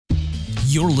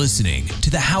You're listening to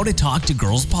the How to Talk to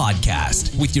Girls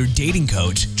podcast with your dating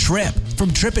coach, Trip, from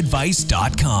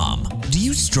tripadvice.com. Do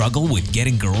you struggle with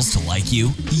getting girls to like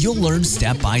you? You'll learn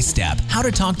step by step how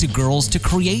to talk to girls to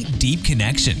create deep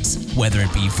connections, whether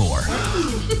it be for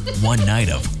one night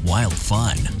of wild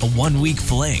fun, a 1-week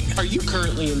fling. Are you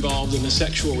currently involved in a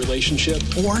sexual relationship?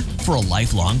 Or for a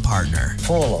lifelong partner.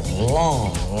 Full of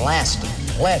long-lasting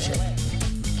pleasure.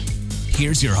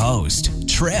 Here's your host,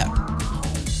 Trip.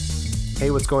 Hey,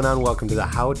 what's going on? Welcome to the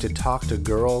How to Talk to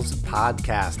Girls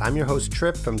podcast. I'm your host,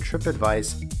 Trip, from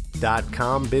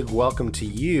tripadvice.com. Big welcome to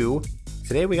you.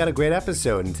 Today we got a great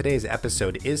episode, and today's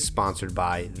episode is sponsored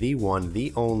by the one,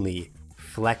 the only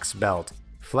FlexBelt.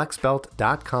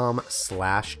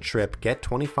 FlexBelt.com/Trip. Get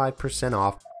 25%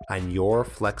 off on your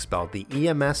FlexBelt, the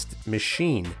EMS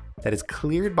machine that is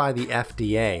cleared by the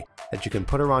FDA that you can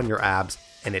put around your abs,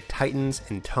 and it tightens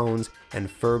and tones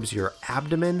and firms your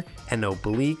abdomen and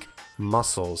oblique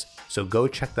muscles. So go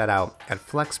check that out at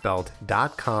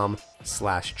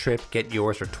flexbelt.com/Trip. Get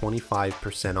yours for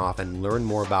 25% off and learn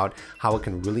more about how it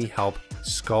can really help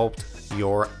sculpt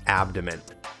your abdomen.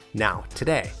 Now,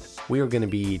 today we are going to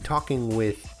be talking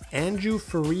with Andrew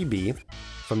Faribi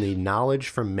from the Knowledge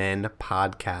for Men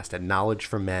podcast at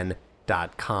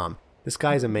knowledgeformen.com. This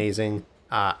guy's amazing.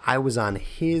 I was on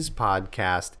his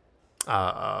podcast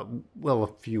a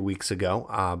few weeks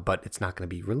ago, but it's not going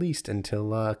to be released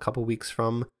until a couple weeks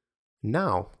from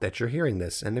now that you're hearing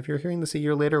this. And if you're hearing this a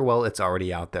year later, well, it's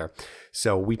already out there.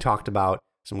 So we talked about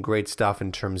some great stuff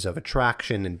in terms of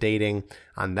attraction and dating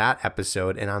on that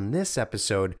episode. And on this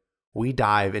episode, we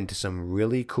dive into some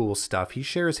really cool stuff. He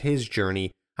shares his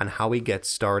journey on how he gets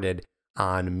started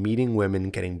on meeting women,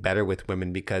 getting better with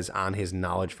women, because on his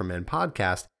Knowledge for Men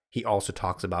podcast, he also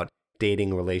talks about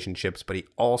dating, relationships, but he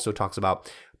also talks about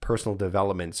personal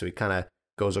development. So he kind of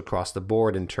goes across the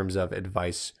board in terms of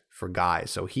advice for guys.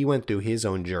 So he went through his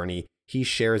own journey. He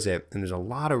shares it, and there's a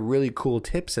lot of really cool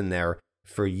tips in there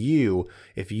for you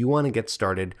if you want to get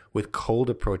started with cold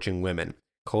approaching women.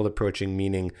 Cold approaching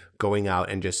meaning going out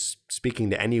and just speaking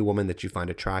to any woman that you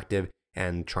find attractive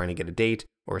and trying to get a date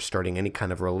or starting any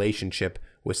kind of relationship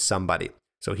with somebody.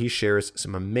 So he shares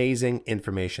some amazing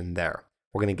information there.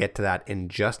 We're going to get to that in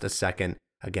just a second.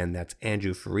 Again, that's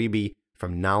Andrew Faribi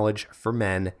from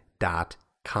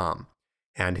knowledgeformen.com,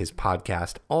 and his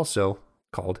podcast also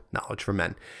called Knowledge for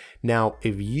Men. Now,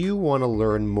 if you want to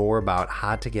learn more about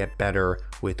how to get better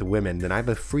with women, then I have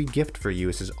a free gift for you.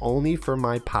 This is only for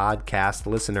my podcast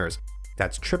listeners.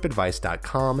 That's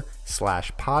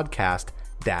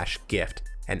tripadvice.com/podcast-gift.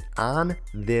 And on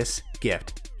this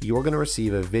gift, you're going to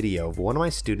receive a video of one of my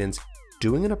students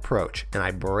doing an approach, and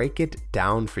I break it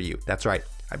down for you. That's right,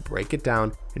 I break it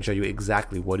down and show you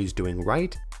exactly what he's doing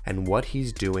right and what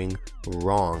he's doing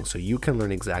wrong, so you can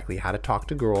learn exactly how to talk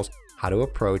to girls, how to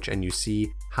approach, and you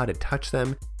see how to touch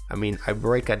them. I mean, I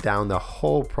break it down the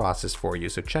whole process for you,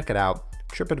 so check it out,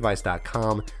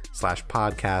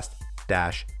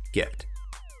 tripadvice.com/podcast-gift.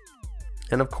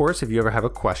 And of course, if you ever have a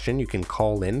question, you can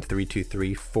call in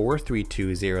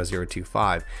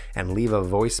 323-432-0025 and leave a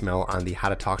voicemail on the How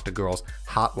to Talk to Girls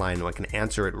hotline, and I can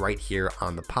answer it right here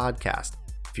on the podcast.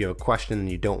 If you have a question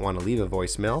and you don't want to leave a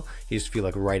voicemail, you just feel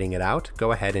like writing it out,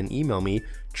 go ahead and email me,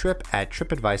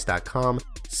 trip@tripadvice.com,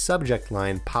 subject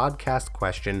line podcast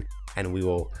question, and we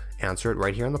will answer it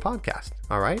right here on the podcast.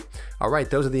 All right,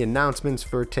 those are the announcements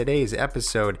for today's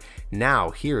episode.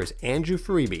 Now, here is Andrew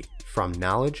Faribi from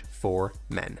Knowledge for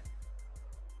Men.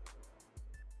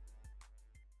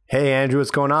 Hey, Andrew,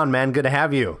 what's going on, man? Good to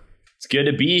have you. It's good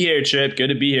to be here, Trip. Good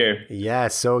to be here. Yeah,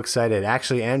 so excited.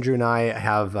 Actually, Andrew and I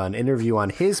have an interview on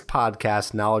his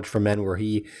podcast, Knowledge for Men, where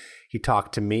he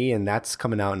talked to me, and that's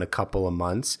coming out in a couple of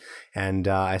months. And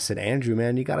I said, Andrew,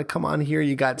 man, you got to come on here.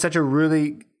 You got such a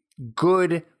really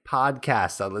good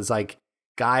podcast. It's like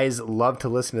guys love to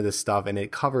listen to this stuff, and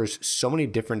it covers so many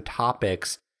different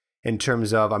topics in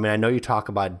terms of, I mean, I know you talk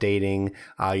about dating,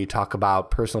 you talk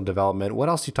about personal development. What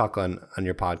else do you talk on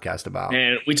your podcast about?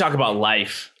 And we talk about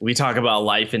life. We talk about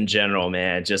life in general,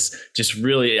 man. Just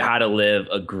really how to live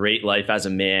a great life as a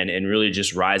man and really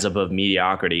just rise above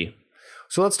mediocrity.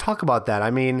 So let's talk about that. I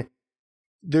mean,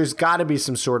 there's got to be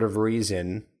some sort of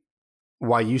reason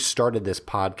why you started this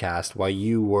podcast, why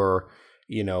you were,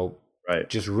 right,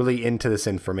 just really into this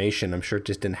information. I'm sure it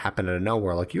just didn't happen out of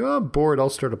nowhere. Like, you're bored, I'll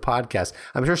start a podcast.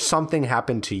 I'm sure something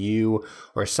happened to you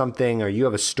or you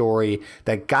have a story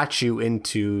that got you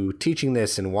into teaching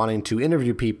this and wanting to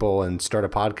interview people and start a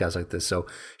podcast like this. So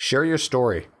share your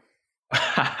story.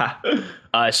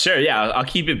 Sure. Yeah, I'll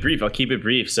keep it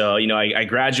brief. So, I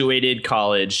graduated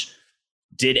college,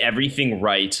 did everything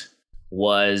right,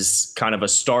 was kind of a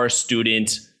star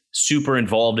student, super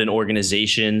involved in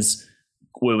organizations.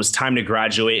 It was time to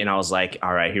graduate, and I was like,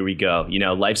 all right, here we go.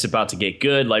 Life's about to get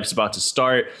good. Life's about to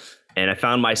start. And I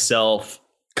found myself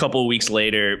a couple of weeks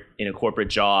later in a corporate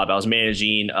job. I was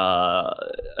managing, it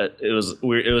was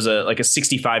like a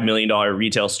 $65 million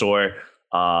retail store,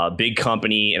 big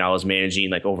company. And I was managing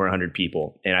like over 100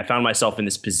 people. And I found myself in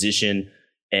this position,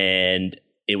 and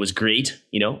it was great.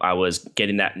 I was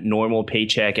getting that normal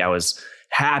paycheck. I was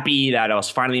happy that I was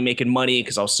finally making money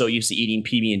because I was so used to eating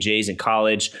PB&Js in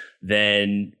college.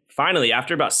 Then finally,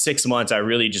 after about 6 months, I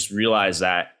really just realized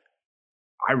that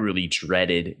I really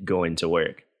dreaded going to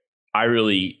work. I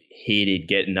really hated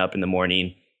getting up in the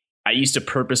morning. I used to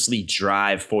purposely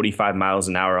drive 45 miles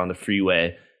an hour on the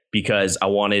freeway because I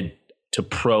wanted to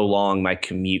prolong my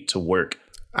commute to work.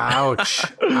 Ouch.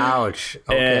 Ouch.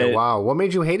 Okay, And- wow. What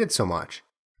made you hate it so much?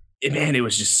 It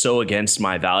was just so against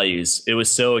my values. It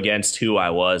was so against who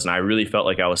I was. And I really felt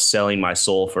like I was selling my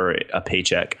soul for a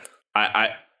paycheck.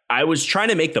 I was trying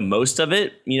to make the most of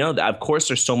it. Of course,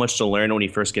 there's so much to learn when you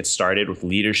first get started with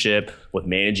leadership, with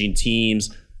managing teams.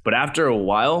 But after a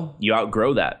while, you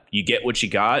outgrow that. You get what you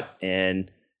got. And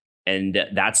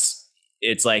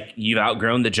it's like you've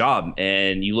outgrown the job,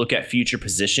 and you look at future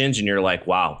positions and you're like,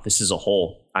 wow, this is a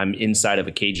hole. I'm inside of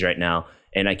a cage right now,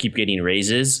 and I keep getting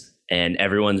raises and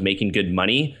everyone's making good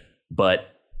money, but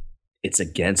it's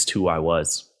against who I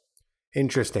was.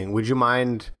 Interesting. Would you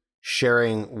mind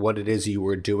sharing what it is you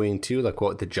were doing too? Like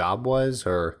what the job was,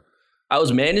 or? I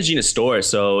was managing a store.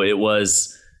 So it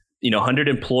was, 100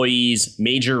 employees,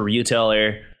 major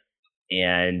retailer.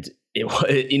 And it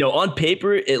was, on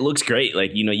paper, it looks great.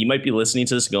 Like, you might be listening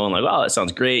to this going like, wow, that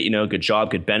sounds great. Good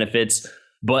job, good benefits.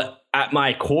 But at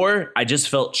my core, I just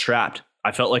felt trapped.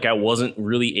 I felt like I wasn't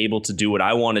really able to do what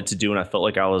I wanted to do. And I felt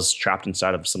like I was trapped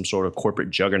inside of some sort of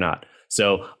corporate juggernaut.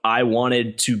 So I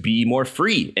wanted to be more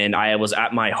free. And I was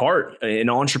at my heart an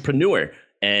entrepreneur.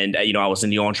 And, I was in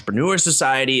the Entrepreneur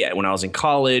Society when I was in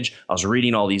college. I was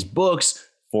reading all these books,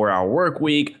 4-Hour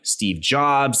Workweek, Steve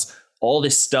Jobs, all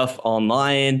this stuff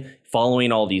online,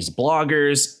 following all these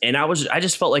bloggers. And I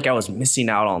just felt like I was missing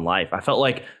out on life. I felt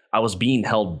like I was being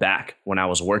held back when I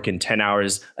was working 10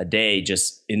 hours a day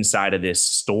just inside of this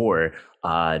store,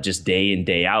 just day in,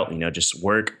 day out, just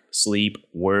work, sleep.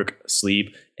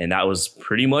 And that was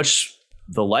pretty much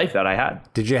the life that I had.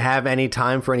 Did you have any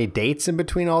time for any dates in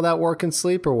between all that work and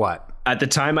sleep, or what? At the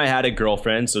time, I had a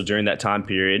girlfriend. So during that time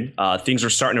period, things were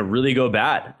starting to really go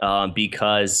bad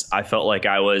because I felt like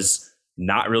I was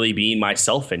not really being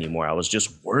myself anymore. I was just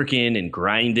working and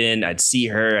grinding. I'd see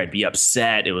her, I'd be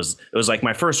upset. It was like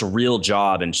my first real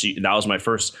job, and that was my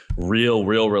first real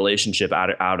relationship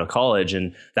out of college.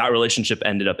 And that relationship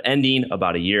ended up ending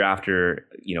about a year after,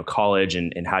 college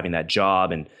and having that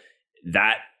job, and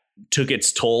that took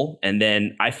its toll. And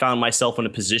then I found myself in a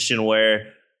position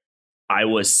where I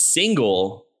was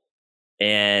single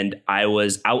and I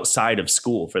was outside of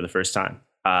school for the first time.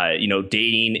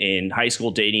 Dating in high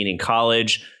school, dating in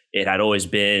college, it had always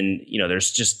been,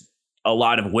 there's just a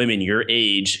lot of women your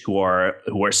age who are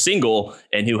single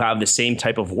and who have the same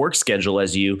type of work schedule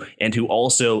as you, and who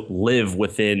also live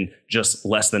within just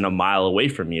less than a mile away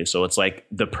from you. So it's like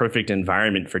the perfect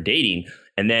environment for dating.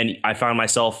 And then I found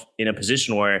myself in a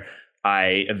position where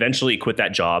I eventually quit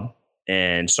that job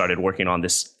and started working on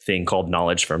this thing called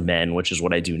Knowledge for Men, which is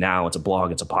what I do now. It's a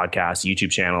blog, it's a podcast,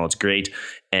 YouTube channel. It's great.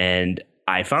 And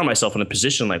I found myself in a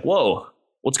position like, whoa,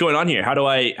 what's going on here? How do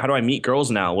I meet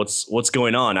girls now? What's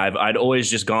going on? I'd always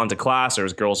just gone to class. There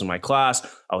was girls in my class.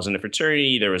 I was in a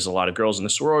fraternity. There was a lot of girls in the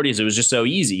sororities. It was just so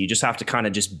easy. You just have to kind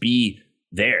of just be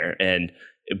there. And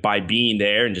by being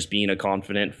there and just being a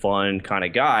confident, fun kind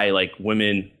of guy, like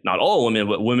women, not all women,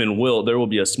 but there will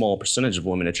be a small percentage of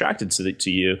women attracted to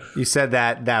you. You said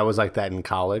that was like that in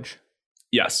college?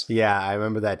 Yes. Yeah, I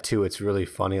remember that too. It's really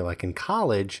funny. Like in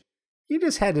college, you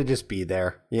just had to just be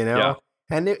there, Yeah.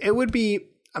 And it would be,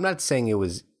 I'm not saying it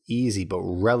was easy, but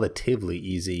relatively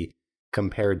easy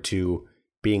compared to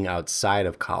being outside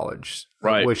of college.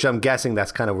 Right. Which I'm guessing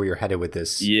that's kind of where you're headed with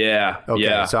this. Yeah. Okay.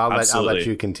 Yeah, So I'll absolutely. let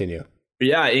you continue.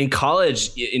 Yeah, in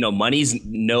college, money's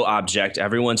no object.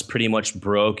 Everyone's pretty much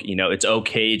broke. It's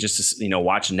okay just to,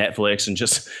 watch Netflix and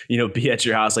just, be at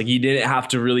your house. Like, you didn't have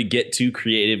to really get too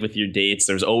creative with your dates.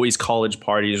 There's always college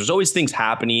parties. There's always things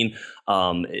happening,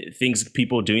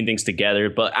 people doing things together.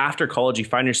 But after college, you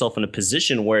find yourself in a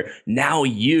position where now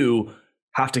you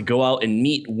have to go out and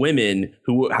meet women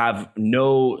who have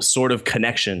no sort of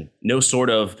connection,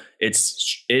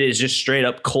 it is just straight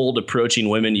up cold approaching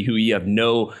women who you have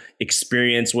no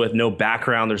experience with, no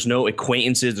background. There's no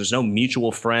acquaintances. There's no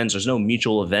mutual friends. There's no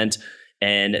mutual event.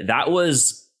 And that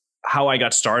was how I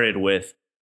got started with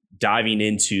diving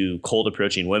into cold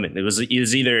approaching women. It was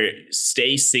either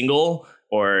stay single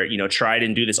or, try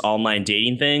and do this online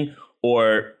dating thing,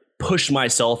 or push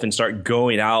myself and start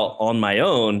going out on my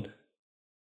own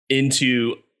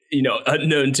into,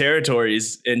 unknown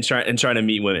territories and trying to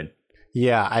meet women.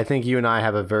 Yeah, I think you and I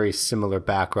have a very similar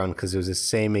background because it was the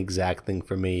same exact thing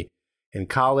for me. In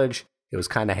college, it was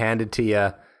kind of handed to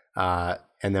you.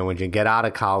 And then when you get out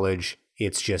of college,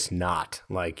 it's just not.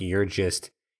 Like,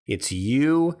 it's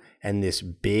you and this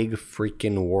big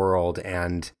freaking world.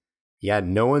 And yeah,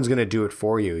 no one's going to do it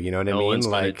for you. You know what I mean? No one's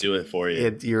like, going to do it for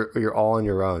you. You're all on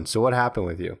your own. So what happened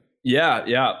with you?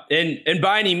 Yeah. And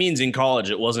by any means in college,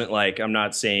 it wasn't like, I'm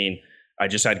not saying I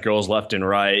just had girls left and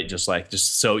right,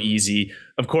 just so easy.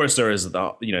 Of course, they're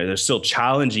still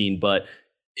challenging, but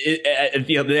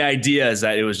the idea is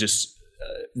that it was just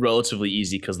relatively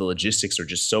easy because the logistics are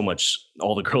just so much.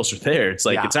 All the girls are there. It's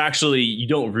like, It's actually, you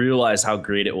don't realize how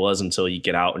great it was until you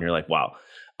get out and you're like, wow.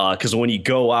 Because when you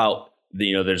go out,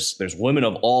 there's women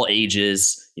of all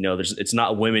ages. It's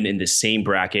not women in the same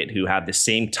bracket who have the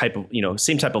same type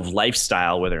of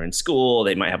lifestyle, where they're in school,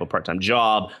 they might have a part-time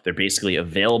job, they're basically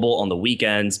available on the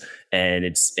weekends,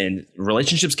 and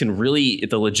relationships can really, if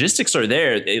the logistics are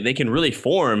there, they can really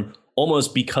form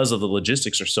almost because of the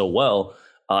logistics are so well.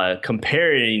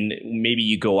 Comparing, maybe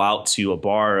you go out to a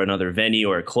bar or another venue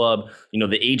or a club,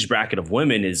 the age bracket of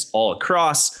women is all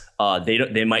across.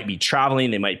 They might be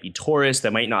traveling, they might be tourists, they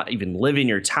might not even live in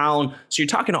your town. So you're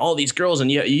talking to all these girls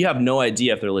and you have no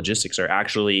idea if their logistics are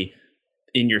actually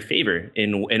in your favor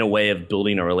in a way of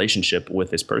building a relationship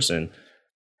with this person.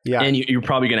 Yeah. And you're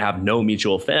probably going to have no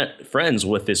mutual friends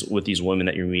with these women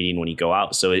that you're meeting when you go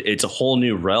out. So it's a whole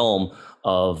new realm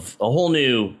of a whole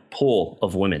new pool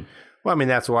of women. Well, I mean,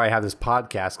 that's why I have this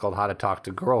podcast called How to Talk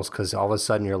to Girls, because all of a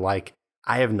sudden you're like,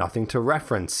 I have nothing to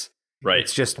reference. Right.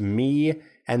 It's just me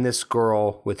and this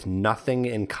girl with nothing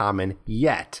in common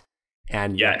yet.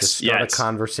 And you have to start a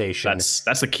conversation.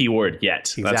 That's the key word,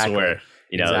 yet. Exactly. That's where,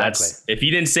 that's, if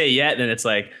you didn't say yet, then it's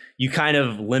like you kind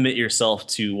of limit yourself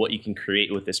to what you can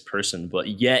create with this person. But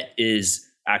yet is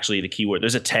actually the key word.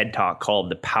 There's a TED Talk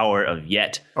called The Power of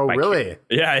Yet. Oh, really?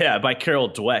 By Carol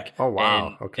Dweck. Oh, wow.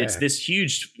 And okay. It's this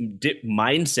huge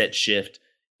mindset shift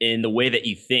in the way that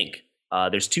you think.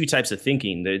 There's two types of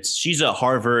thinking. She's a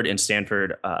Harvard and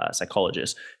Stanford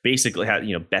psychologist, basically had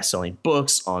best-selling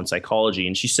books on psychology.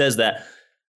 And she says that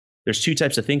there's two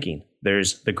types of thinking.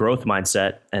 There's the growth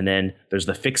mindset, and then there's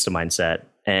the fixed mindset.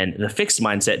 And the fixed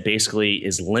mindset basically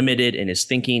is limited in his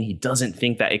thinking. He doesn't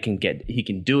think that he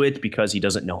can do it because he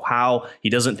doesn't know how. He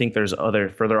doesn't think there's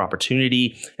further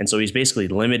opportunity. And so he's basically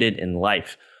limited in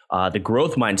life. The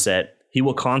growth mindset, he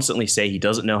will constantly say he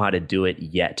doesn't know how to do it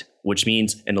yet, which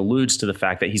means and alludes to the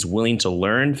fact that he's willing to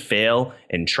learn, fail,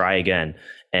 and try again.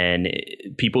 And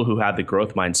people who have the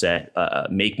growth mindset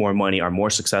make more money, are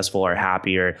more successful, are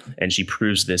happier. And she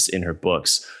proves this in her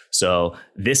books. So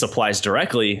this applies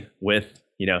directly with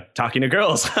talking to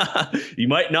girls. You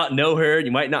might not know her. You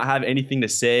might not have anything to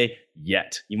say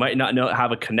yet. You might not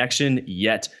have a connection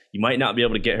yet. You might not be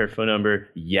able to get her phone number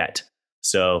yet.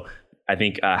 So I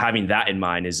think having that in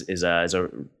mind is a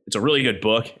really good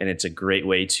book, and it's a great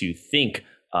way to think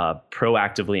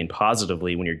proactively and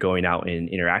positively when you're going out and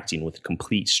interacting with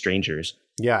complete strangers.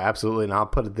 Yeah, absolutely. And I'll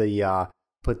put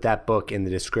put that book in the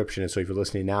description. So if you're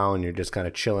listening now and you're just kind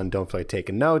of chilling, don't feel like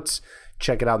taking notes,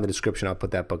 check it out in the description. I'll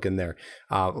put that book in there.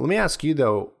 Let me ask you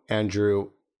though, Andrew,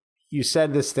 you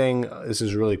said this thing, this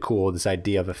is really cool, this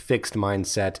idea of a fixed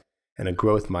mindset and a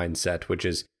growth mindset, which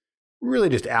is really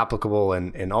just applicable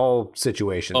in all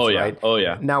situations, right? Oh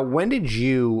yeah. Now, when did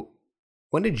you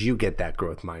get that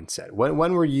growth mindset?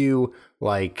 When were you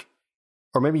like,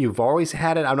 or maybe you've always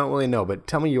had it? I don't really know, but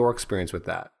tell me your experience with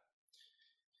that.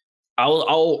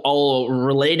 I'll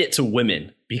relate it to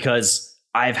women because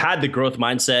I've had the growth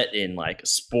mindset in like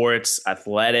sports,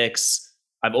 athletics.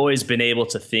 I've always been able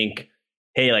to think,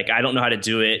 hey, like, I don't know how to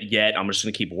do it yet. I'm just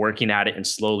going to keep working at it, and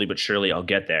slowly but surely I'll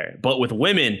get there. But with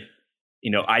women,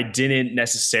 I didn't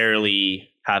necessarily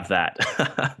have that.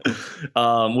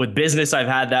 With business, I've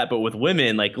had that. But with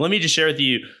women, like, let me just share with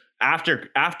you, after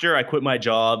I quit my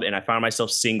job and I found myself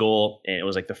single, and it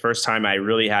was like the first time I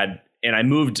really had, and I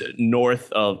moved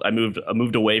I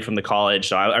moved away from the college.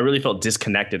 So I really felt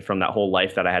disconnected from that whole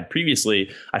life that I had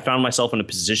previously. I found myself in a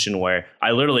position where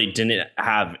I literally didn't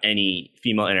have any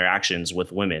female interactions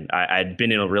with women. I'd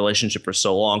been in a relationship for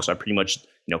so long. So I pretty much,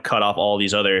 cut off all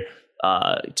these other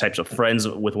types of friends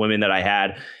with women that I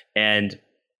had. And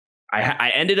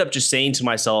I ended up just saying to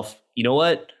myself, you know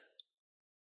what?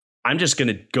 I'm just going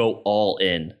to go all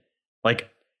in. Like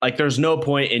there's no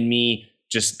point in me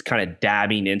just kind of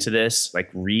dabbing into this, like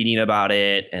reading about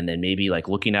it, and then maybe like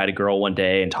looking at a girl one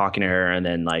day and talking to her, and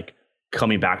then like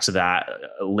coming back to that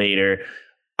later.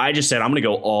 I just said, I'm going to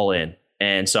go all in.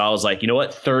 And so I was like, you know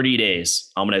what, 30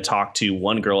 days, I'm going to talk to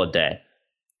one girl a day.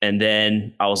 And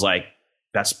then I was like,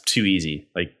 that's too easy.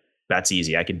 Like, that's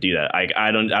easy. I could do that.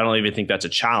 I don't even think that's a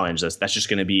challenge. That's just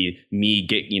going to be me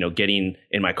getting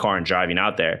in my car and driving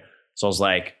out there. So I was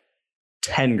like,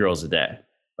 10 girls a day.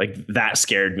 Like, that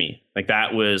scared me. Like,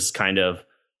 that was kind of,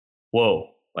 whoa.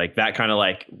 Like, that kind of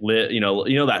like,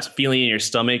 that feeling in your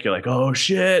stomach. You're like, oh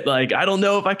shit. Like, I don't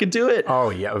know if I could do it. Oh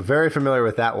yeah. Very familiar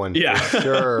with that one. Yeah. For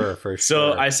sure.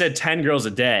 So I said 10 girls a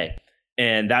day,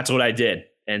 and that's what I did.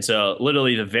 And so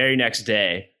literally the very next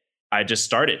day I just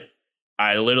started.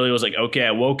 I literally was like, okay,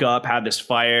 I woke up, had this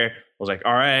fire. I was like,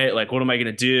 all right, like, what am I going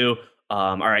to do?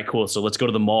 All right, cool. So let's go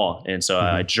to the mall. And so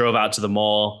I drove out to the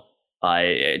mall.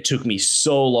 It took me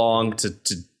so long to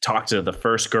talk to the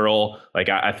first girl. Like,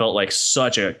 I felt like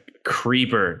such a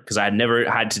creeper because I had never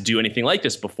had to do anything like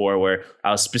this before, where I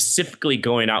was specifically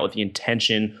going out with the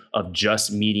intention of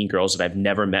just meeting girls that I've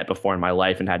never met before in my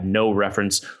life and had no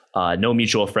reference, no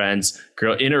mutual friends,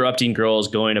 interrupting girls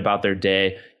going about their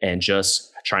day and just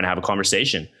trying to have a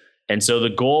conversation. And so the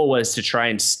goal was to try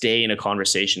and stay in a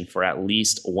conversation for at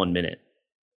least 1 minute.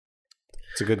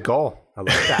 It's a good goal. I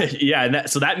like that. Yeah. And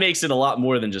so that makes it a lot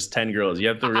more than just 10 girls. You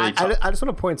have to really I just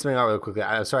want to point something out real quickly.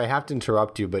 I'm sorry, I have to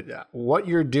interrupt you, but what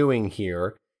you're doing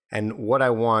here and what I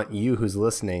want you who's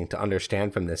listening to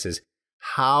understand from this is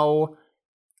how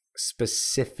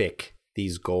specific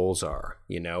these goals are.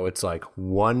 It's like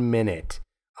 1 minute,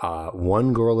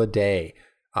 one girl a day,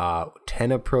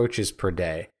 10 approaches per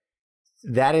day.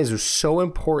 That is so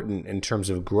important in terms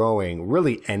of growing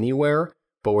really anywhere,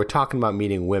 but we're talking about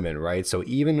meeting women, right? So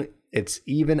it's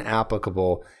even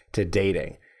applicable to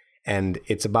dating, and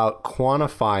it's about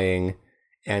quantifying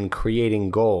and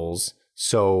creating goals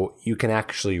so you can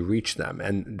actually reach them.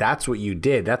 And that's what you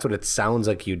did. That's what it sounds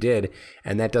like you did.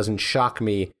 And that doesn't shock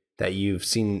me that you've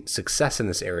seen success in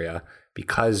this area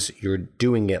because you're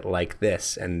doing it like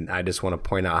this. And I just want to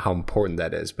point out how important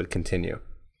that is, but continue.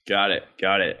 Got it.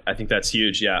 I think that's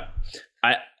huge. Yeah.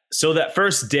 So that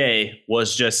first day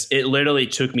was just, it literally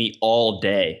took me all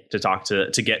day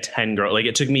to get 10 girls. Like,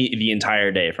 it took me the entire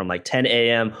day from like 10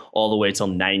 a.m. all the way till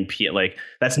 9 p.m. Like,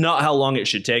 that's not how long it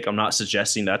should take. I'm not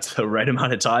suggesting that's the right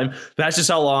amount of time. That's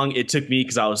just how long it took me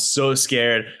because I was so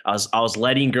scared. I was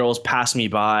letting girls pass me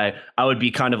by. I would be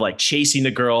kind of like chasing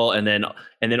the girl, and then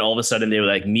all of a sudden they would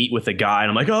like meet with a guy, and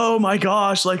I'm like, oh my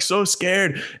gosh, like, so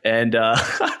scared. And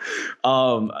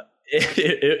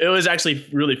it was actually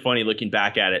really funny looking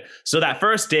back at it. So that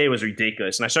first day was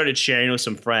ridiculous. And I started sharing with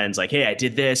some friends like, hey, I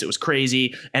did this. It was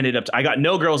crazy. I got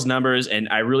no girls' numbers, and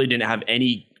I really didn't have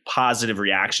any positive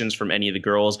reactions from any of the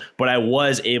girls, but I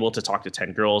was able to talk to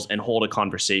 10 girls and hold a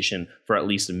conversation for at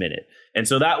least a minute. And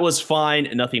so that was fine,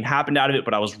 and nothing happened out of it,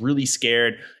 but I was really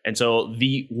scared. And so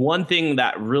the one thing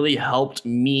that really helped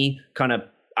me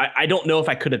I don't know if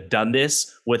I could have done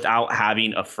this without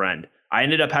having a friend. I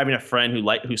ended up having a friend who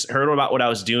heard about what I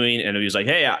was doing, and he was like,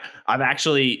 hey, I've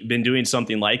actually been doing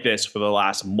something like this for the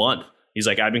last month. He's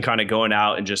like, I've been kind of going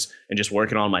out and just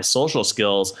working on my social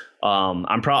skills. I'm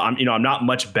not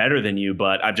much better than you,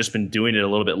 but I've just been doing it a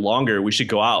little bit longer. We should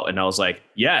go out. And I was like,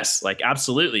 yes, like,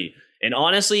 absolutely. And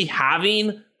honestly,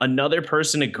 having another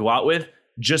person to go out with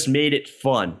just made it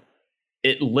fun.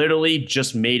 It literally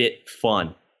just made it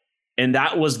fun. And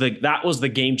that was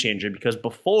the game changer, because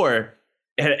before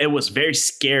it was very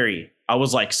scary. I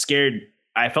was like scared.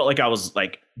 I felt like I was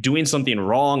like doing something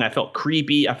wrong. I felt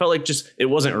creepy. I felt like just it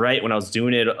wasn't right when I was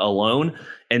doing it alone.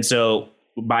 And so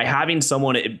by having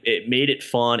someone, it made it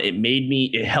fun.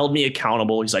 It held me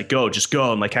accountable. He's like, just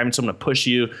go. And like having someone to push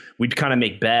you. We'd kind of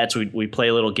make bets. We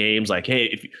play little games like, hey,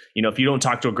 if you don't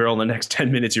talk to a girl in the next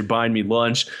 10 minutes, you're buying me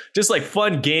lunch. Just like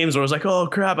fun games where I was like, oh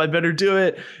crap, I better do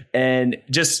it. And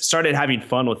just started having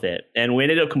fun with it. And we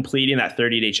ended up completing that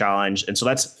 30-day challenge. And so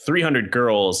that's 300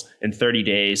 girls in 30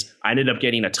 days. I ended up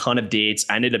getting a ton of dates.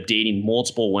 I ended up dating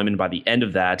multiple women by the end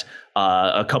of that.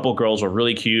 A couple girls were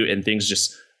really cute, and things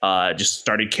just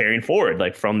started carrying forward,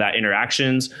 like from that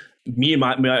interactions. Me and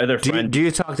my other friend. Do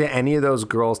you talk to any of those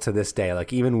girls to this day?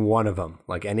 Like even one of them,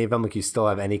 like any of them, like you still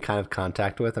have any kind of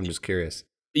contact with? I'm just curious.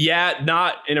 Yeah,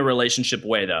 not in a relationship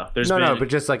way though. No, but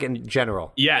just like in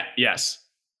general. Yeah. Yes.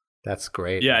 That's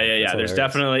great. Yeah. There's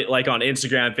definitely like on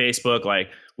Instagram, Facebook, like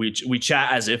we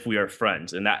chat as if we are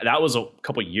friends, and that was a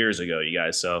couple years ago, you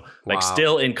guys. So like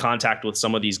still in contact with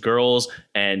some of these girls,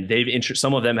 and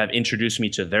some of them have introduced me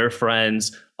to their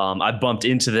friends. I've bumped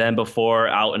into them before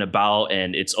out and about,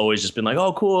 and it's always just been like,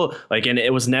 oh, cool. Like, and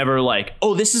it was never like,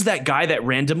 oh, this is that guy that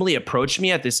randomly approached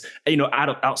me at this,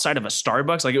 outside of a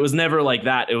Starbucks. Like, it was never like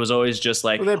that. It was always just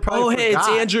like, oh, hey, it's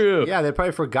Andrew. Yeah, they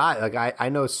probably forgot. Like, I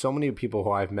know so many people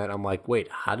who I've met. I'm like, wait,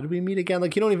 how did we meet again?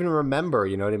 Like, you don't even remember.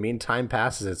 You know what I mean? Time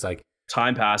passes. It's like,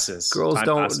 time passes. Girls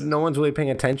no one's really paying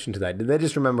attention to that. They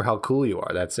just remember how cool you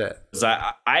are. That's it.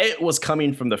 I was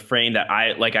coming from the frame that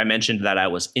I mentioned that I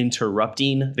was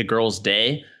interrupting the girl's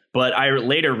day. But I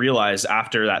later realized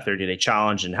after that 30-day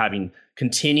challenge and having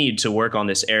continued to work on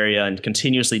this area and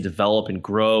continuously develop and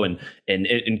grow and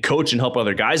coach and help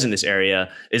other guys in this area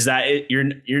is that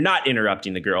you're not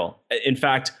interrupting the girl. In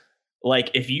fact,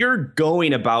 like if you're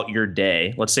going about your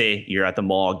day, let's say you're at the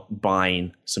mall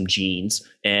buying some jeans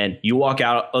and you walk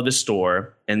out of the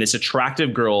store and this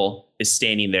attractive girl is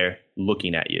standing there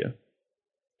looking at you.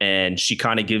 And she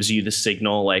kind of gives you the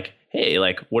signal like, hey,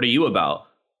 like, what are you about?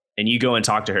 And you go and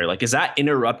talk to her. Like, is that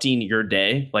interrupting your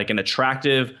day? Like an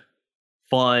attractive,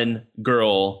 fun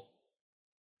girl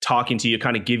talking to you,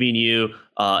 kind of giving you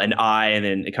an eye and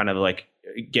then kind of like,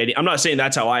 I'm not saying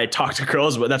that's how I talk to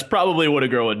girls, but that's probably what a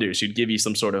girl would do. She'd give you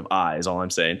some sort of eye is all I'm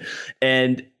saying.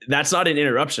 And that's not an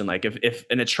interruption. Like if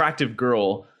an attractive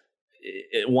girl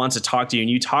wants to talk to you and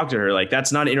you talk to her, like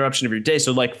that's not an interruption of your day.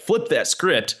 So like flip that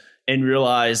script and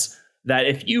realize that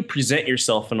if you present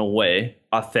yourself in a way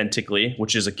authentically,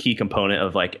 which is a key component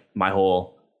of like my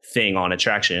whole thing on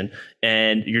attraction,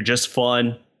 and you're just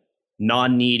fun,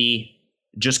 non-needy,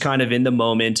 just kind of in the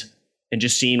moment, and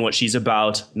just seeing what she's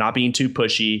about, not being too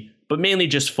pushy, but mainly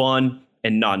just fun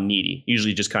and non-needy.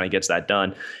 Usually just kind of gets that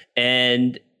done.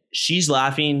 And she's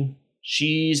laughing,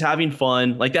 she's having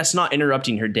fun. Like that's not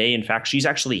interrupting her day. In fact, she's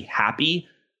actually happy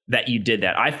that you did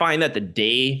that. I find that the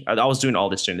day, I was doing all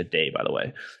this during the day, by the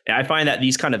way. And I find that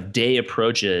these kind of day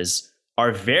approaches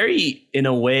are very, in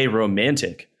a way,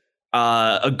 romantic.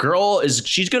 A girl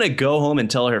she's going to go home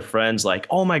and tell her friends like,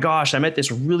 oh my gosh, I met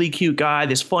this really cute guy,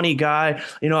 this funny guy,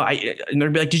 and they'll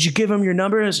be like, did you give him your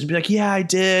number? And she'll be like, yeah, I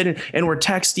did. And we're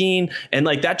texting. And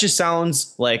like, that just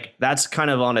sounds like that's kind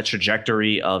of on a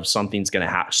trajectory of something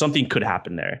could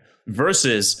happen there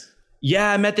versus,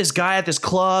 yeah, I met this guy at this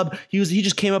club. He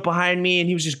just came up behind me and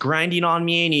he was just grinding on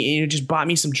me and he just bought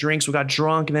me some drinks. We got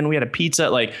drunk and then we had a pizza.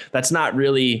 Like that's not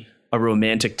really a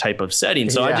romantic type of setting.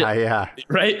 So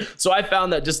right. So I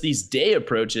found that just these day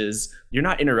approaches, you're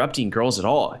not interrupting girls at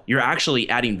all. You're actually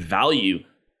adding value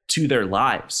to their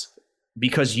lives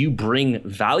because you bring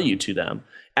value to them.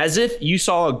 As if you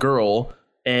saw a girl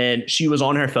and she was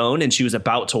on her phone and she was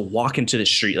about to walk into the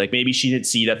street. Like maybe she didn't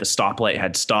see that the stoplight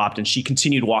had stopped and she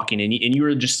continued walking and you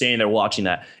were just standing there watching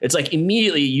that. It's like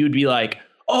immediately you'd be like,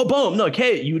 oh, boom. No,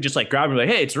 hey, you would just like grab her like,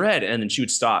 hey, it's red. And then she would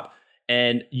stop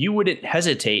and you wouldn't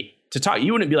hesitate to talk.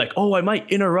 You wouldn't be like, oh, I might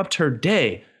interrupt her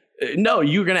day. No,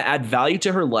 you're going to add value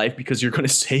to her life because you're going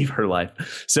to save her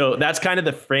life. So that's kind of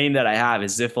the frame that I have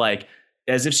as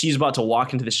if she's about to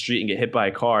walk into the street and get hit by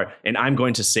a car and I'm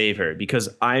going to save her because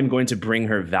I'm going to bring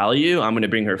her value. I'm going to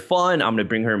bring her fun. I'm going to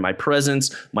bring her my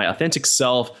presence, my authentic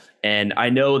self. And I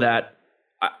know that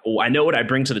I know what I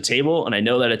bring to the table and I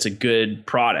know that it's a good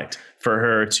product for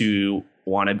her to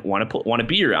want to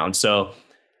be around. So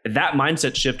that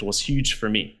mindset shift was huge for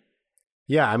me.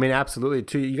 Yeah, I mean, absolutely.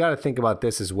 Too, you got to think about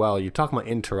this as well. You're talking about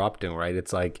interrupting, right?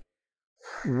 It's like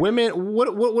women. What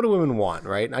do women want,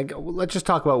 right? Let's just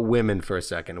talk about women for a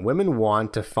second. Women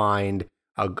want to find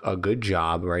a good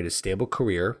job, right? A stable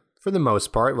career for the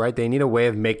most part, right? They need a way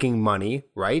of making money,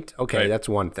 right? Okay, right. That's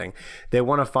one thing. They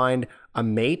want to find a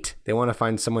mate. They want to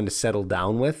find someone to settle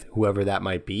down with, whoever that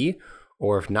might be.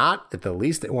 Or if not, at the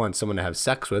least they want someone to have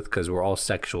sex with because we're all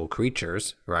sexual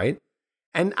creatures, right?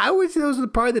 And I would say those are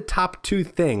probably the top two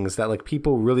things that like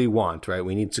people really want, right?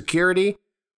 We need security,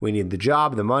 we need the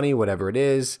job, the money, whatever it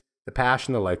is, the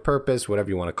passion, the life purpose, whatever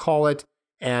you want to call it.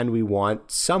 And we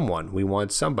want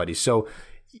somebody. So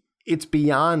it's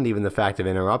beyond even the fact of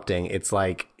interrupting. It's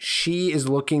like she is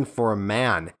looking for a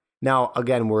man. Now,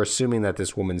 again, we're assuming that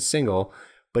this woman's single,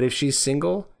 but if she's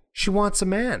single, she wants a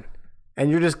man.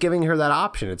 And you're just giving her that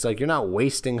option. It's like you're not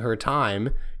wasting her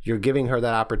time. You're giving her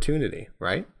that opportunity,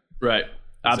 right? Right.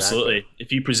 Absolutely. Exactly.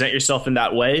 If you present yourself in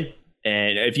that way,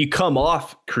 and if you come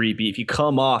off creepy, if you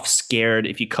come off scared,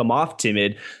 if you come off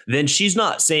timid, then she's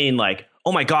not saying like,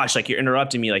 oh my gosh, like you're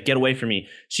interrupting me, like get away from me.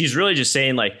 She's really just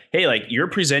saying like, hey, like you're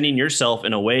presenting yourself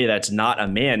in a way that's not a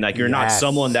man. Like you're not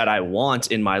someone that I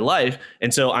want in my life.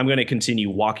 And so I'm going to continue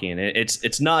walking.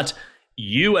 It's not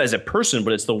you as a person,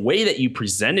 but it's the way that you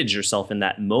presented yourself in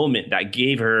that moment that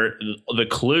gave her the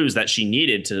clues that she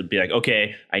needed to be like,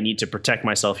 okay, I need to protect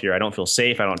myself here. I don't feel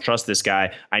safe. I don't trust this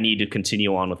guy. I need to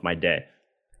continue on with my day.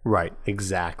 Right.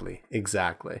 Exactly.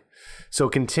 So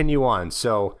continue on.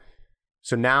 So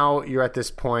now you're at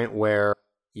this point where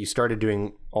you started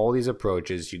doing all these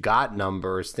approaches, you got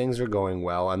numbers, things are going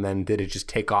well, and then did it just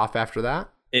take off after that?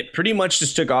 It pretty much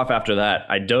just took off after that.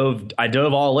 I dove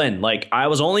all in. Like, I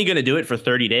was only going to do it for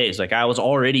 30 days. Like, I was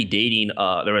already dating.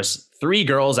 There was 3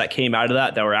 girls that came out of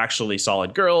that were actually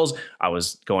solid girls. I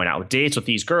was going out with dates with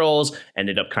these girls,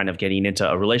 ended up kind of getting into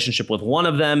a relationship with one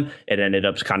of them. It ended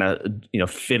up kind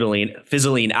of,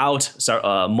 fizzling out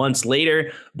months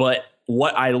later. But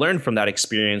what I learned from that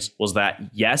experience was that,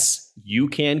 yes, you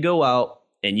can go out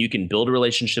and you can build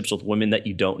relationships with women that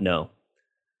you don't know.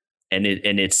 And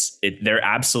they're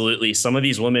absolutely, some of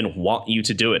these women want you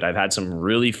to do it. I've had some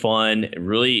really fun,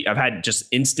 I've had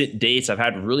just instant dates. I've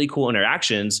had really cool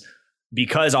interactions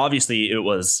because obviously I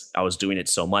was doing it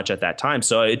so much at that time.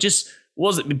 So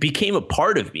it became a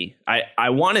part of me. I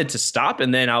wanted to stop.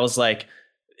 And then I was like,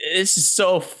 this is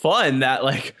so fun that,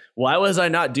 like, why was I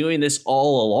not doing this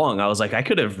all along? I was like, I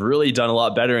could have really done a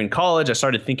lot better in college. I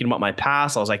started thinking about my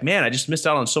past. I was like, man, I just missed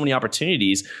out on so many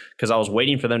opportunities because I was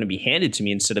waiting for them to be handed to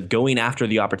me instead of going after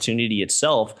the opportunity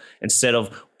itself. Instead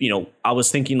of, I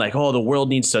was thinking like, oh, the world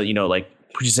needs to, like,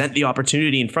 present the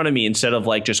opportunity in front of me instead of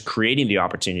like just creating the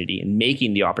opportunity and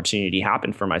making the opportunity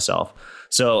happen for myself.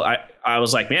 So I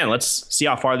was like, man, let's see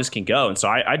how far this can go. And so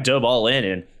I dove all in,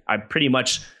 and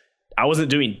I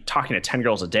wasn't talking to 10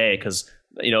 girls a day because,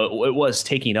 it was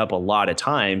taking up a lot of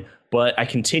time, but I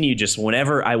continued just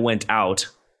whenever I went out,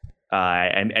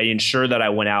 I ensured that I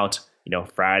went out,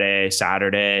 Friday,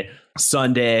 Saturday,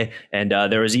 Sunday. And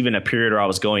there was even a period where I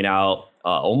was going out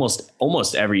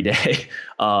almost every day,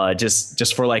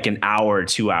 just for like an hour or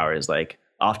 2 hours. Like,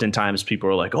 oftentimes people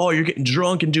are like, oh, you're getting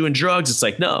drunk and doing drugs. It's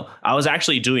like, no, I was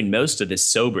actually doing most of this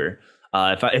sober.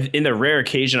 If in the rare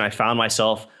occasion I found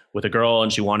myself with a girl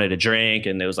and she wanted a drink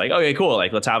and it was like, okay, cool.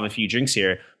 Like, let's have a few drinks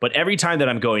here. But every time that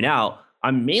I'm going out,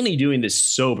 I'm mainly doing this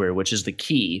sober, which is the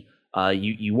key.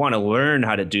 You want to learn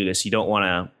how to do this. You don't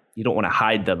want to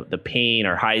hide the pain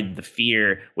or hide the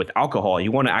fear with alcohol. You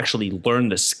want to actually learn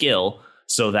the skill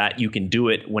so that you can do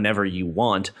it whenever you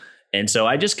want. And so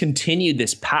I just continued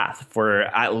this path for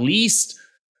at least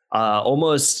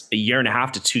almost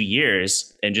 1.5 to 2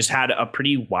 years and just had a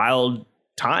pretty wild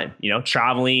time,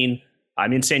 traveling.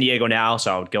 I'm in San Diego now,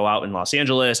 so I would go out in Los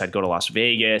Angeles. I'd go to Las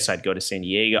Vegas. I'd go to San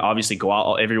Diego, obviously go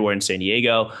out everywhere in San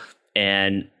Diego.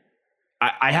 And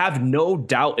I have no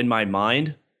doubt in my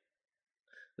mind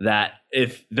that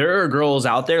if there are girls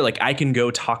out there, like, I can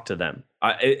go talk to them.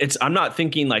 I'm not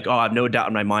thinking like, oh, I have no doubt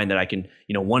in my mind that I can,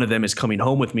 one of them is coming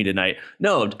home with me tonight.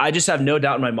 No, I just have no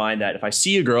doubt in my mind that if I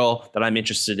see a girl that I'm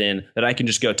interested in, that I can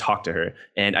just go talk to her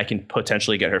and I can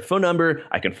potentially get her phone number.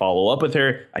 I can follow up with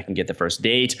her. I can get the first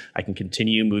date. I can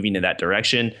continue moving in that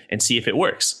direction and see if it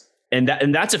works. And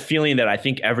that's a feeling that I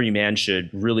think every man should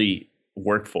really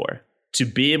work for, to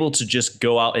be able to just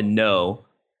go out and know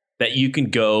that you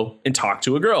can go and talk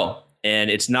to a girl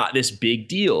and it's not this big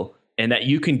deal. And that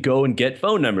you can go and get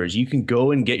phone numbers. You can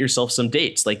go and get yourself some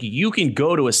dates. Like, you can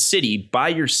go to a city by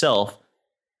yourself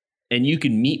and you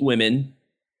can meet women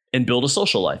and build a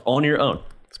social life on your own.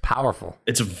 It's powerful.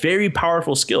 It's a very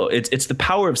powerful skill. It's the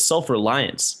power of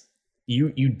self-reliance.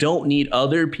 You don't need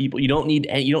other people. You don't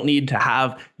need to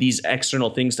have these external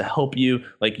things to help you.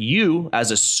 Like, you as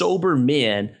a sober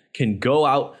man can go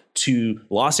out to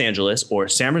Los Angeles or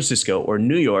San Francisco or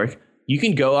New York. You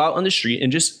can go out on the street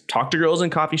and just talk to girls in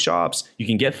coffee shops. You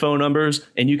can get phone numbers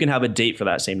and you can have a date for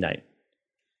that same night.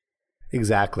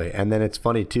 Exactly. And then it's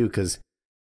funny too, because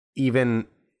even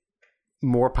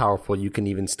more powerful, you can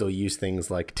even still use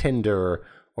things like Tinder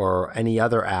or any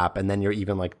other app, and then you're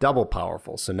even like double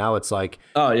powerful. So now it's like,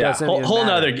 oh yeah, whole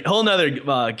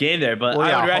nother game there. But well,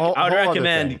 yeah, I would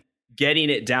recommend getting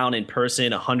it down in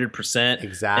person 100%.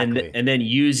 Exactly. And then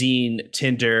using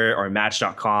Tinder or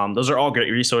Match.com. Those are all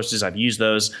great resources. I've used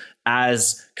those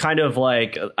as kind of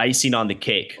like icing on the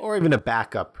cake. Or even a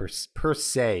backup per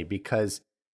se, because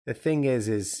the thing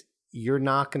is you're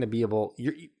not going to be able,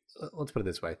 let's put it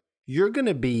this way. You're going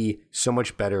to be so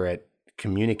much better at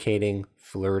communicating,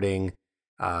 flirting,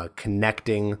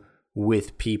 connecting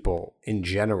with people in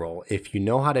general if you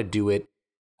know how to do it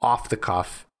off the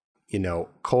cuff,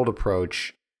 cold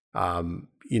approach,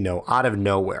 out of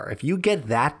nowhere. If you get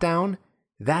that down,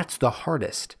 that's the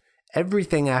hardest.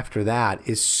 Everything after that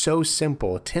is so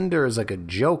simple. Tinder is like a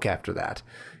joke after that.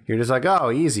 You're just like,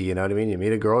 oh, easy. You know what I mean? You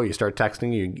meet a girl, you start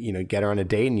texting, you get her on a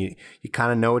date, and you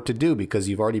kind of know what to do because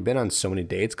you've already been on so many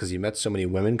dates, because you met so many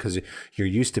women, because you're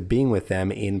used to being with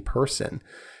them in person.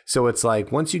 So it's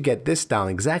like, once you get this down,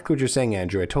 exactly what you're saying,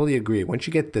 Andrew, I totally agree. Once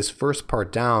you get this first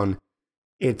part down,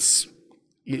 it's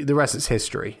the rest is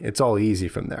history. It's all easy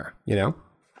from there, you know?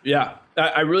 Yeah.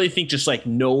 I really think just like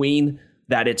knowing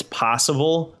that it's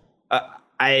possible.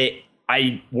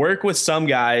 I work with some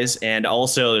guys, and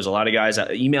also there's a lot of guys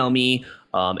that email me,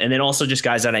 and then also just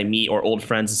guys that I meet or old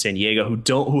friends in San Diego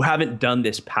who haven't done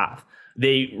this path.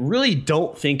 They really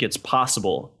don't think it's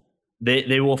possible.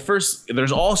 They will first,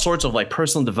 there's all sorts of like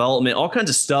personal development, all kinds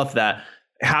of stuff that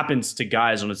happens to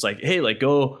guys when it's like, hey, like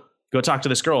go talk to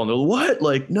this girl, and they're what?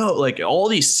 Like, no, like all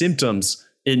these symptoms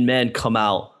in men come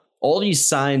out, all these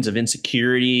signs of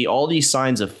insecurity, all these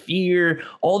signs of fear,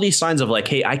 all these signs of like,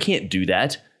 hey, I can't do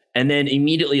that. And then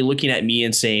immediately looking at me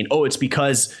and saying, oh, it's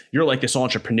because you're like this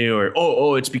entrepreneur.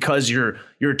 Oh, it's because you're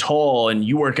tall and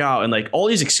you work out, and like all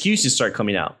these excuses start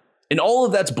coming out. And all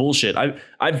of that's bullshit.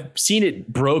 I've seen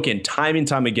it broken time and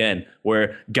time again,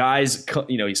 where guys,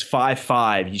 you know, he's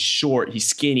 5'5", he's short, he's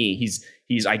skinny, he's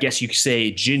I guess you could say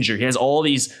ginger. He has all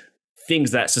these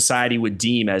things that society would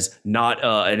deem as not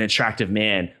an attractive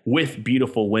man with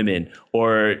beautiful women,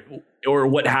 or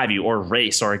what have you, or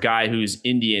race, or a guy who's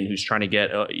Indian who's trying to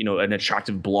get an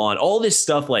attractive blonde. All this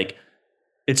stuff, like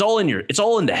it's all in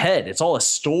the head. It's all a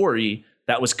story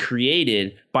that was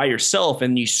created by yourself,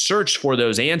 and you search for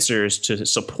those answers to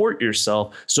support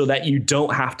yourself so that you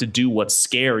don't have to do what's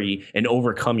scary and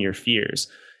overcome your fears.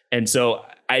 And so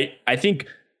I think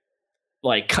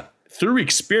like through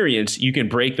experience, you can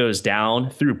break those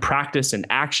down. Through practice and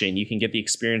action, you can get the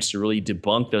experience to really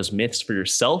debunk those myths for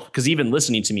yourself. Because even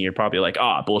listening to me, you're probably like,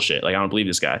 bullshit. Like, I don't believe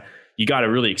this guy. You got to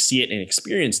really see it and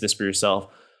experience this for yourself.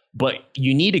 But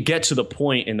you need to get to the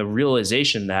point in the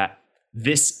realization that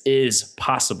this is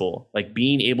possible. Like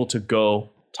being able to go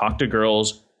talk to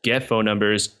girls, get phone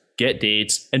numbers, get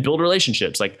dates, and build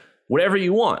relationships. Like whatever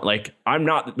you want. Like I'm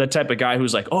not the type of guy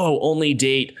who's like, only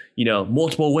date,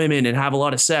 multiple women and have a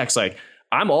lot of sex. Like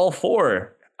I'm all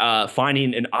for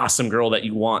finding an awesome girl that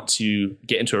you want to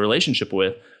get into a relationship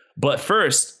with. But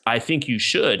first, I think you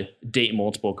should date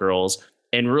multiple girls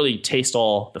and really taste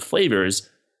all the flavors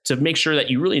to make sure that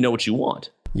you really know what you want.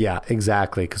 Yeah,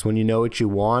 exactly. Because when you know what you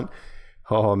want,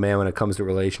 oh man, when it comes to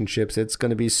relationships, it's going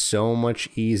to be so much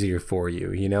easier for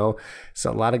you. So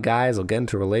a lot of guys will get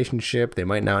into a relationship. They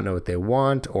might not know what they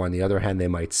want, or on the other hand, they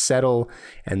might settle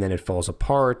and then it falls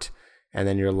apart. And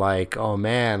then you're like, oh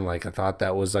man, like I thought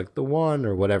that was like the one,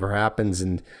 or whatever happens.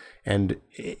 And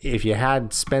if you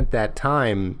had spent that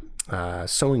time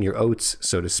sowing your oats,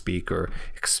 so to speak, or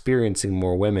experiencing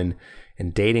more women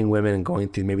and dating women and going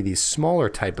through maybe these smaller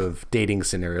type of dating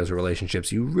scenarios or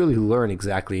relationships, you really learn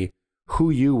exactly who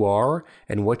you are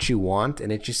and what you want,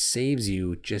 and it just saves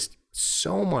you just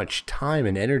so much time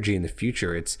and energy in the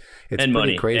future. It's and pretty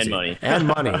money, crazy. and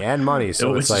money.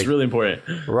 So which it's like is really important,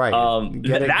 right?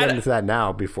 Get into that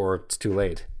now before it's too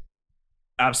late.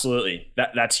 Absolutely,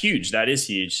 that's huge. That is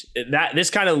huge. This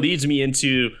kind of leads me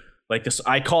into like this.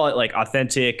 I call it like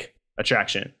authentic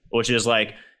attraction, which is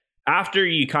like after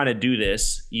you kind of do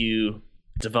this, you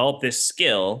develop this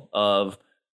skill of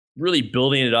really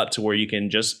building it up to where you can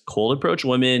just cold approach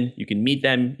women, you can meet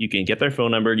them, you can get their phone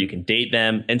number, you can date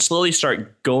them, and slowly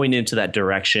start going into that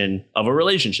direction of a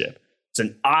relationship. It's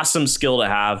an awesome skill to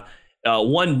have.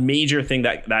 One major thing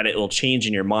that it will change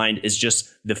in your mind is just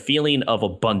the feeling of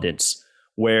abundance,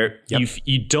 where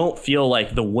you don't feel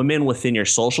like the women within your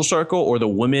social circle or the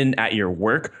women at your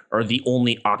work are the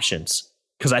only options.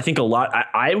 Because I think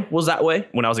I was that way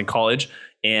when I was in college,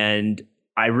 and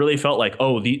I really felt like,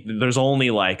 there's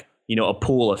only like, a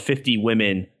pool of 50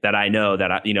 women that I know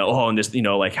that and this,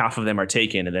 like half of them are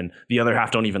taken, and then the other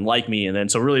half don't even like me. And then,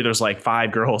 so really there's like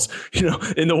 5 girls,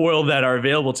 in the world that are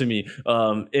available to me.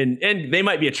 And they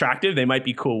might be attractive. They might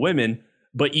be cool women,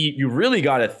 but you really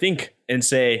got to think and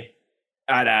say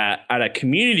at a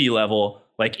community level,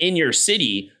 like in your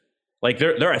city, like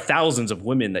there are thousands of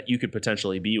women that you could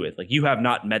potentially be with. Like you have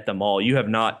not met them all. You have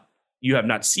not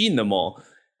seen them all.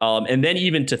 And then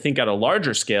even to think at a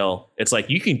larger scale, it's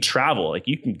like you can travel, like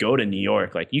you can go to New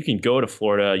York, like you can go to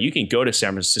Florida, you can go to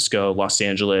San Francisco, Los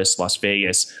Angeles, Las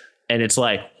Vegas. And it's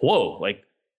like, whoa, like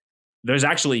there's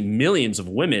actually millions of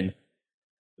women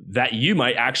that you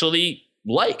might actually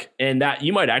like and that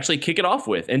you might actually kick it off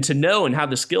with. And to know and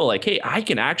have the skill like, hey, I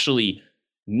can actually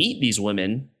meet these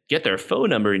women, get their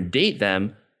phone number and date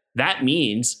them. That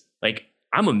means like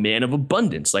I'm a man of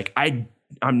abundance. Like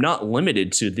I'm not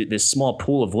limited to this small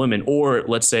pool of women, or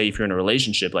let's say if you're in a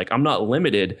relationship, like I'm not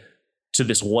limited to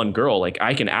this one girl. Like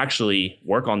I can actually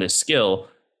work on this skill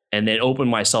and then open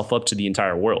myself up to the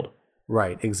entire world.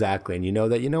 Right, exactly. And you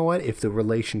know what, if the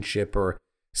relationship or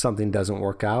something doesn't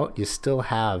work out, you still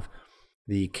have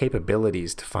the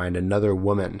capabilities to find another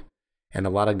woman And a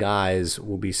lot of guys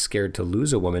will be scared to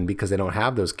lose a woman because they don't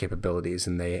have those capabilities,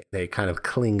 and they kind of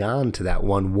cling on to that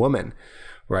one woman,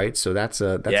 right? So that's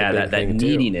a big thing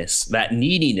too. Neediness. That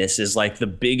neediness is like the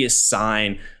biggest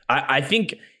sign. I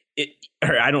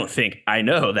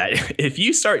know that if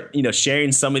you start,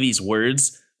 sharing some of these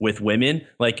words with women,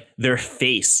 like their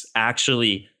face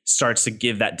actually starts to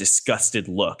give that disgusted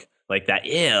look. Like that,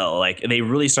 ew, like they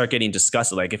really start getting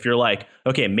disgusted. Like if you're like,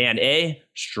 okay, man A,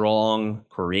 strong,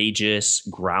 courageous,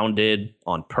 grounded,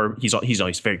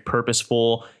 he's very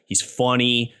purposeful, he's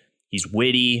funny, he's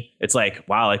witty. It's like,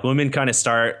 wow, like women kind of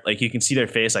start, like you can see their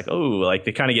face, like, oh, like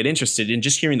they kind of get interested in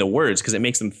just hearing the words because it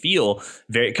makes them feel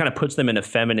it kind of puts them in a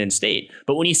feminine state.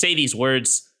 But when you say these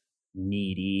words,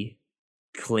 needy,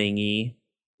 clingy,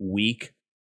 weak,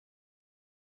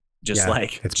 it's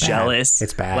jealous. Bad.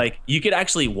 It's bad. Like you could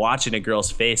actually watch in a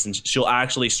girl's face and she'll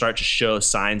actually start to show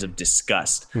signs of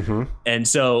disgust. Mm-hmm. And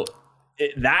so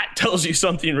that tells you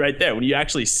something right there when you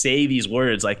actually say these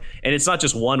words, like, and it's not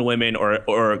just one woman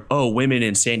or women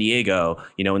in San Diego,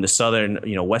 in the southern,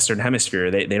 Western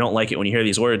hemisphere, they don't like it when you hear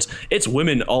these words. It's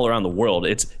women all around the world.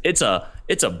 It's a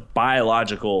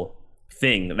biological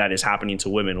thing that is happening to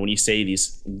women when you say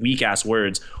these weak ass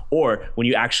words, or when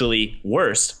you actually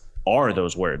are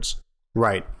those words.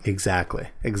 Right. Exactly.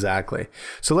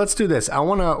 So let's do this. I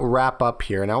want to wrap up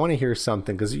here, and I want to hear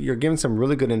something because you're giving some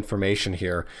really good information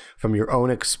here from your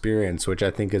own experience, which I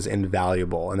think is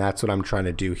invaluable. And that's what I'm trying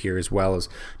to do here, as well as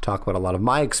talk about a lot of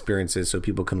my experiences so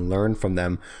people can learn from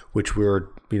them, which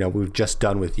we've just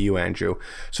done with you, Andrew.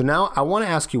 So now I want to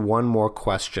ask you one more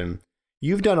question.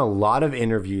 You've done a lot of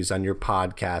interviews on your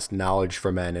podcast, Knowledge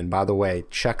for Men. And by the way,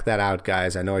 check that out,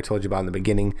 guys. I know I told you about it in the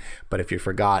beginning, but if you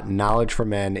forgot, Knowledge for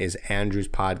Men is Andrew's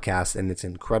podcast, and it's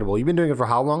incredible. You've been doing it for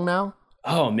how long now?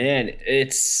 Oh, man.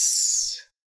 It's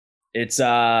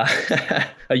a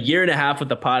year and a half with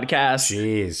the podcast.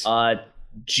 Jeez.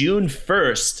 June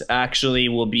 1st actually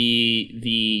will be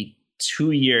the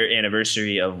 2-year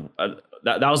anniversary of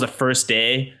that was the first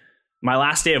day. My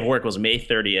last day of work was May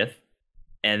 30th.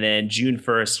 And then June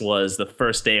 1st was the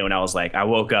first day when I was like, I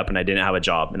woke up and I didn't have a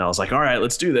job. And I was like, all right,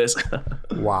 let's do this.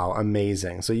 Wow,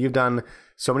 amazing. So you've done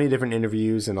so many different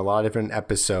interviews and a lot of different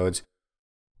episodes.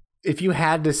 If you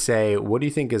had to say, what do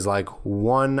you think is like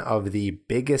one of the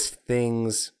biggest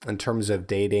things in terms of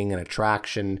dating and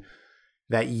attraction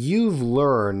that you've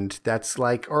learned that's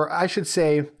like, or I should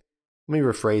say, let me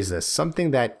rephrase this,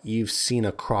 something that you've seen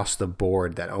across the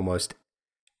board that almost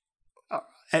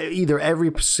either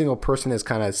every single person has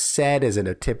kind of said, is it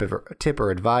a tip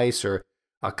or advice, or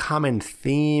a common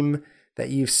theme that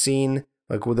you've seen?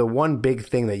 Like, with the one big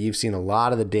thing that you've seen a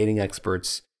lot of the dating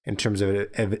experts in terms of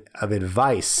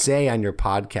advice say on your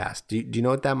podcast. Do you know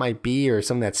what that might be, or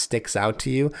something that sticks out to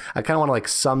you? I kind of want to like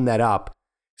sum that up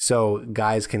so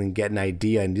guys can get an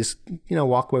idea and just,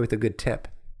 walk away with a good tip.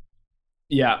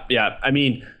 Yeah. I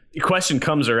mean, the question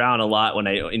comes around a lot when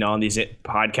I, on these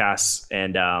podcasts,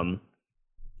 and,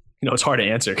 it's hard to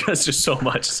answer because there's so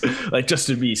much, like, just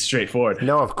to be straightforward.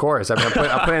 No, of course. I mean,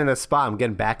 I'm putting in the spot. I'm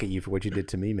getting back at you for what you did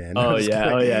to me, man. Oh,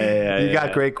 yeah. You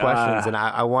got great questions. And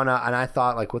I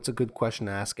thought, like, what's a good question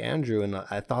to ask Andrew? And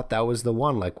I thought that was the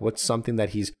one. Like, what's something that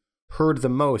he's heard the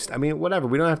most? I mean, whatever.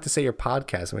 We don't have to say your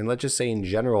podcast. I mean, let's just say in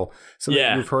general, something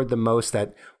that you've heard the most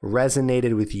that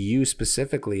resonated with you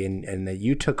specifically and that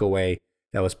you took away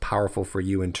that was powerful for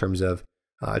you in terms of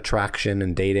attraction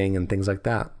and dating and things like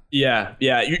that. Yeah.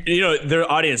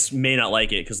 Their audience may not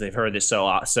like it because they've heard this so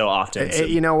often. So.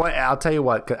 You know what? I'll tell you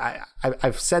what.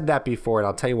 I've said that before, and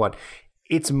I'll tell you what.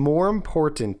 It's more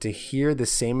important to hear the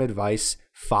same advice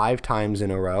 5 times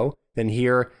in a row than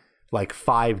hear like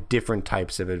 5 different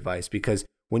types of advice. Because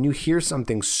when you hear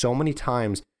something so many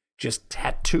times, just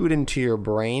tattooed into your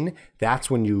brain, that's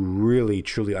when you really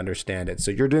truly understand it.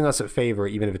 So you're doing us a favor,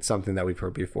 even if it's something that we've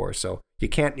heard before. So you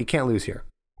can't lose here.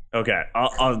 Okay.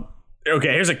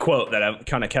 Okay, here's a quote that I've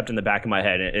kind of kept in the back of my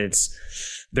head.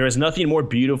 There is nothing more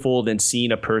beautiful than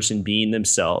seeing a person being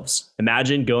themselves.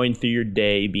 Imagine going through your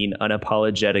day being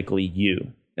unapologetically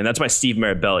you. And that's by Steve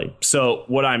Marabelli. So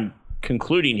what I'm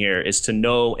concluding here is to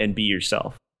know and be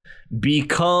yourself.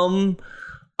 Become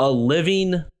a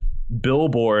living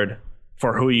billboard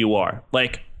for who you are.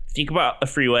 Like, think about a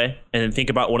freeway and then think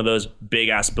about one of those big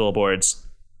ass billboards.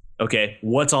 Okay,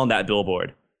 what's on that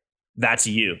billboard? That's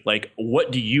you. Like,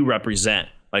 what do you represent?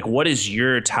 Like, what is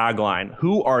your tagline?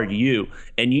 Who are you?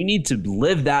 And you need to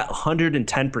live that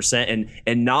 110%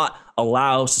 and not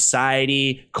allow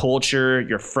society, culture,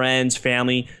 your friends,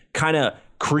 family kind of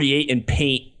create and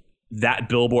paint that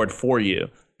billboard for you.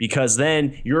 because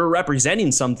then you're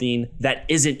representing something that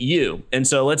isn't you. And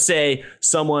so let's say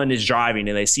someone is driving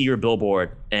and they see your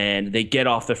billboard and they get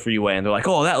off the freeway and they're like,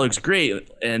 oh, that looks great.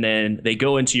 And then they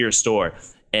go into your store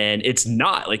and it's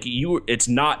not like it's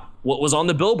not what was on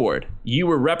the billboard. You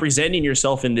were representing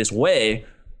yourself in this way.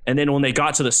 And then when they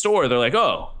got to the store, they're like,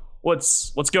 oh,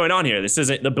 what's going on here? This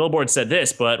isn't, the billboard said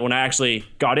this, but when I actually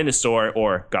got in the store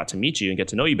or got to meet you and get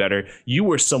to know you better, you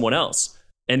were someone else.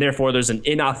 And therefore there's an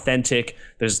inauthentic,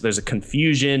 there's a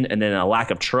confusion and then a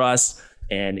lack of trust.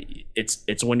 And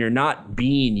it's when you're not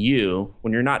being you,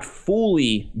 when you're not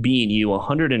fully being you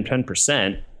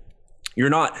 110%, you're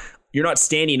not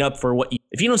standing up for what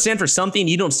if you don't stand for something,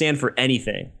 you don't stand for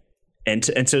anything. And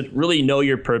to really know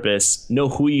your purpose, know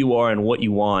who you are and what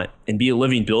you want, and be a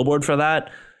living billboard for that,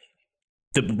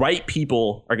 the right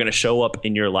people are going to show up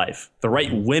in your life. The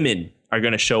right women are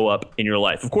going to show up in your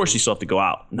life. Of course, you still have to go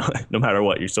out. No matter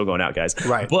what, you're still going out, guys.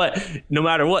 Right. But no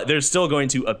matter what, they're still going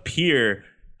to appear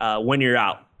when you're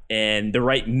out. And the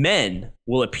right men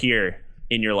will appear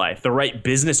in your life. The right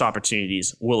business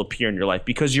opportunities will appear in your life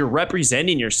because you're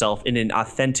representing yourself in an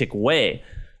authentic way.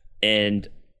 And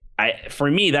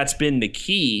for me, that's been the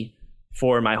key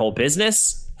for my whole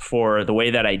business, for the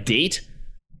way that I date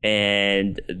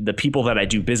and the people that I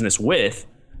do business with,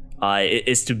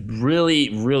 is to really,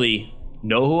 really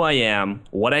know who I am,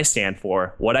 what I stand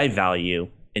for, what I value,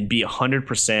 and be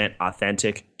 100%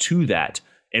 authentic to that.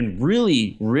 And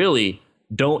really, really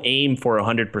don't aim for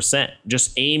 100%.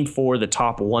 Just aim for the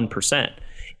top 1%.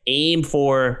 Aim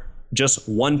for just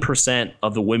 1%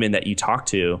 of the women that you talk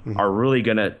to are really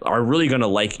gonna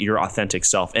like your authentic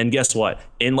self. And guess what?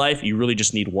 In life, you really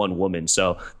just need one woman.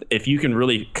 So if you can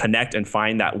really connect and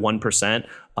find that 1%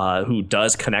 who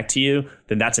does connect to you,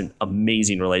 then that's an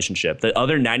amazing relationship. The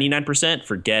other 99%,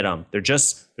 forget them. They're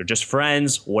just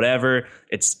friends, whatever.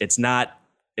 It's not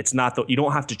you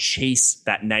don't have to chase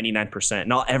that 99%.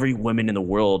 Not every woman in the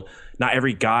world, not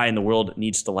every guy in the world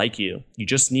needs to like you. You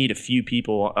just need a few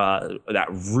people that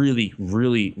really,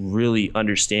 really, really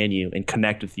understand you and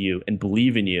connect with you and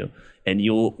believe in you, and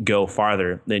you'll go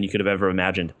farther than you could have ever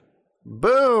imagined.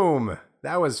 Boom!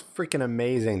 That was freaking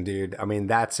amazing, dude. I mean,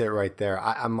 that's it right there.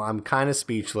 I'm kind of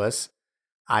speechless.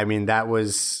 I mean, that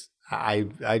was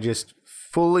I just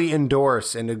fully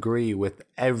endorse and agree with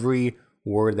every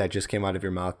word that just came out of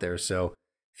your mouth there. So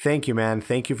thank you, man.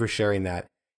 Thank you for sharing that.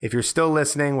 If you're still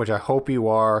listening, which I hope you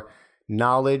are,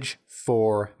 Knowledge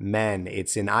for Men.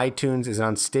 It's in iTunes. Is it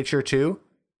on Stitcher too?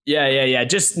 Yeah.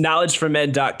 Just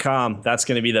knowledgeformen.com. That's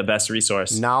going to be the best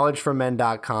resource.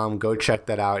 Knowledgeformen.com. Go check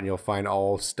that out and you'll find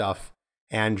all stuff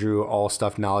Andrew, all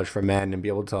stuff Knowledge for Men, and be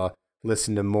able to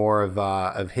listen to more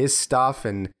of his stuff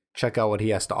and check out what he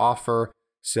has to offer.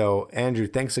 So Andrew,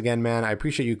 thanks again, man. I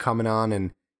appreciate you coming on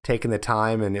and taking the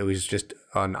time, and it was just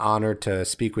an honor to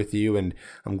speak with you, and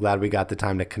I'm glad we got the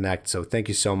time to connect. So thank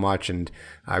you so much, and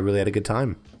I really had a good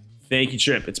time. Thank you,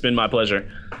 Trip. It's been my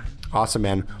pleasure. Awesome,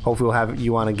 man. Hopefully we'll have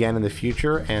you on again in the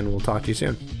future, and we'll talk to you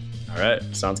soon. All right.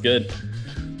 Sounds good.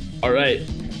 All right.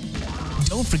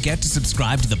 Don't forget to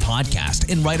subscribe to the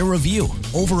podcast and write a review.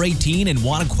 Over 18 and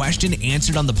want a question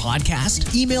answered on the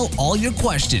podcast? Email all your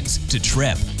questions to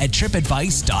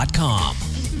Trip@tripadvice.com.